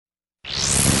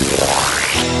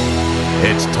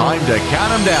It's time to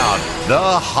count them down. The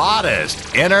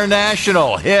hottest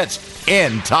international hits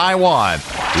in Taiwan.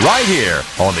 Right here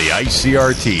on the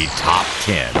ICRT Top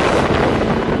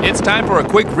 10. It's time for a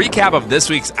quick recap of this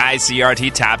week's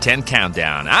ICRT Top 10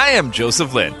 Countdown. I am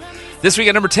Joseph Lin. This week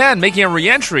at number 10, making a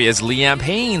re-entry is Liam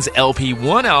Payne's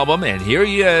LP1 album, and here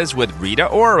he is with Rita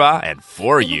Ora and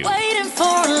For You. Waiting for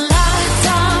a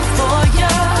lifetime for you.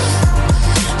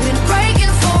 Been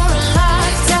breaking for a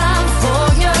lifetime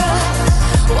for you.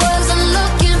 Wasn't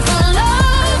looking for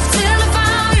love till I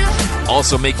found you.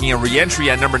 Also making a re-entry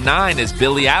at number 9 is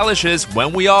Billie Eilish's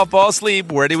When We All Fall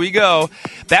Asleep, Where Do We Go?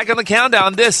 Back on the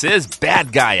countdown, this is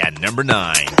Bad Guy at number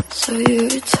 9. So you're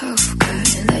a tough guy,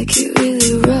 like you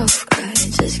really rough guy.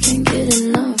 Just can't get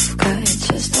enough guy,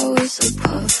 just always so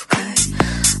puff guy.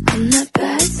 I'm that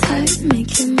bad type,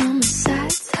 make your mama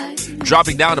sad type.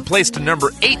 Dropping down a place to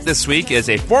number 8 this week is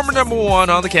a former number 1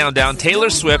 on the countdown, Taylor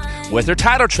Swift, with her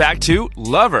title track to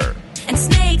Lover. And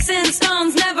snakes and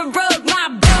stones never broke my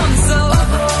bones, so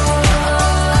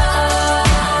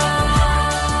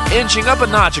Inching up a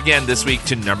notch again this week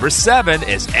to number 7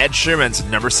 is Ed Sheeran's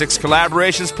number 6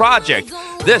 collaborations project.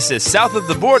 This is South of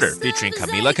the Border, featuring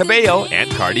Camila Cabello and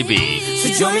Cardi B. So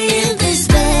join me in this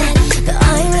bed, the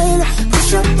iron,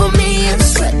 push up on me and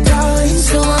sweat, darling.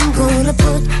 So I'm gonna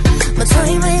put my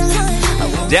time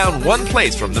in. Down one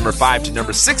place from number 5 to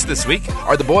number 6 this week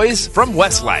are the boys from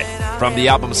Westlife. From the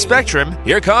album Spectrum,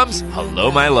 here comes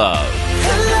Hello My Love.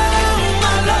 Hello,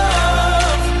 my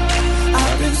love.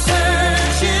 I've been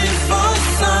searching for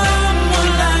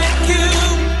someone like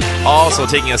you. Also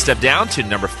taking a step down to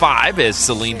number 5 is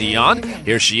Celine Dion.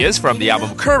 Here she is from the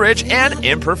album Courage and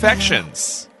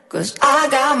Imperfections. 'Cause I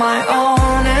got my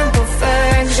own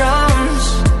imperfections.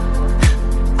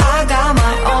 I got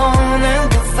my own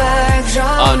imperfections.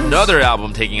 Another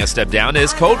album taking a step down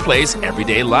is Coldplay's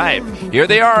Everyday Life. Here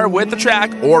they are with the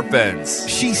track Orphans.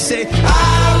 She said, I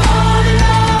wanna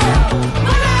know, but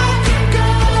I can go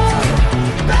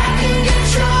back and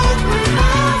get drunk with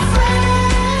my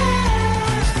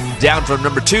friends. Down from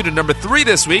number 2 to number 3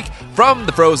 this week, from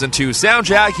the Frozen 2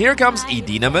 soundtrack, here comes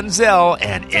Idina Menzel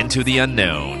and Into the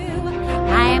Unknown.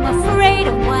 I am afraid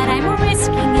of what I'm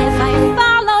risking if I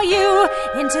follow you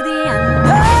into the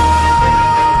unknown.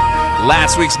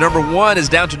 Last week's number 1 is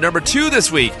down to number 2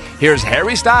 this week. Here's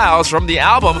Harry Styles from the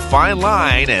album Fine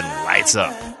Line and Lights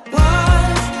Up.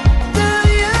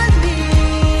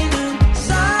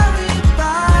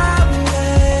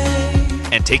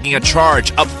 And taking a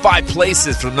charge up 5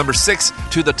 places from number 6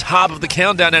 to the top of the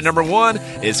countdown at number 1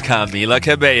 is Camila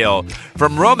Cabello.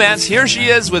 From Romance, here she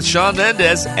is with Shawn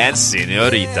Mendes and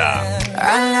Señorita.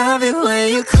 I love it when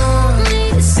you call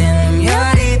me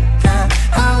señorita.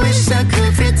 I wish I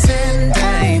could pretend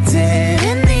I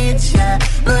didn't need ya,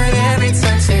 but every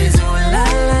touch is ooh la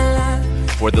la la.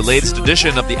 For the latest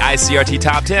edition of the ICRT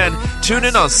Top 10, tune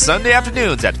in on Sunday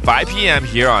afternoons at 5 p.m.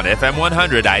 here on FM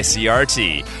 100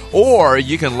 ICRT. Or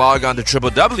you can log on to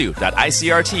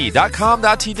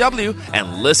www.icrt.com.tw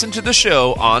and listen to the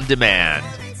show on demand.